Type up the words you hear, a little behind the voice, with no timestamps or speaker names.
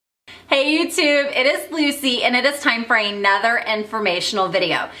Hey YouTube, it is Lucy and it is time for another informational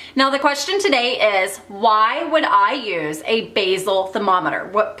video. Now the question today is, why would I use a basal thermometer?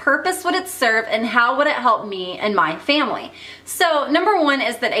 What purpose would it serve and how would it help me and my family? So number one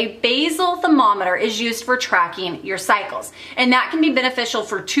is that a basal thermometer is used for tracking your cycles, and that can be beneficial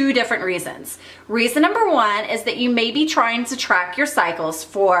for two different reasons. Reason number one is that you may be trying to track your cycles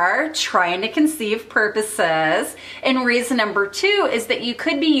for trying to conceive purposes, and reason number two is that you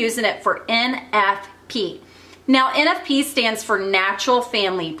could be using it for NFP. Now, NFP stands for Natural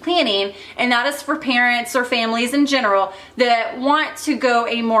Family Planning, and that is for parents or families in general that want to go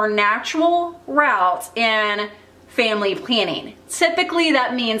a more natural route in family planning. Typically,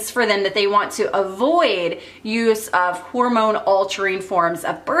 that means for them that they want to avoid use of hormone altering forms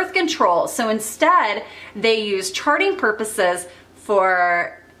of birth control. So instead, they use charting purposes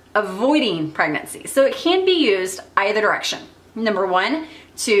for avoiding pregnancy. So it can be used either direction. Number one,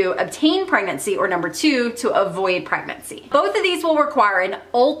 to obtain pregnancy, or number two, to avoid pregnancy. Both of these will require an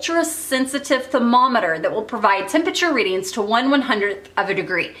ultra-sensitive thermometer that will provide temperature readings to 1/100th of a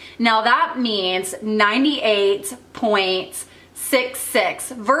degree. Now that means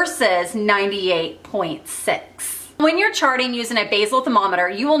 98.66 versus 98.6. When you're charting using a basal thermometer,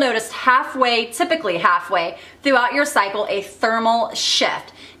 you will notice typically halfway throughout your cycle, a thermal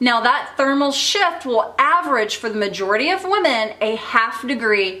shift. Now that thermal shift will average for the majority of women a 1/2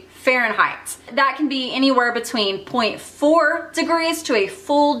 degree Fahrenheit. That can be anywhere between 0.4 degrees to a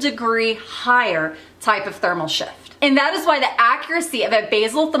full degree higher type of thermal shift. And that is why the accuracy of a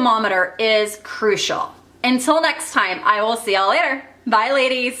basal thermometer is crucial. Until next time, I will see y'all later. Bye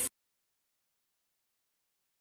ladies.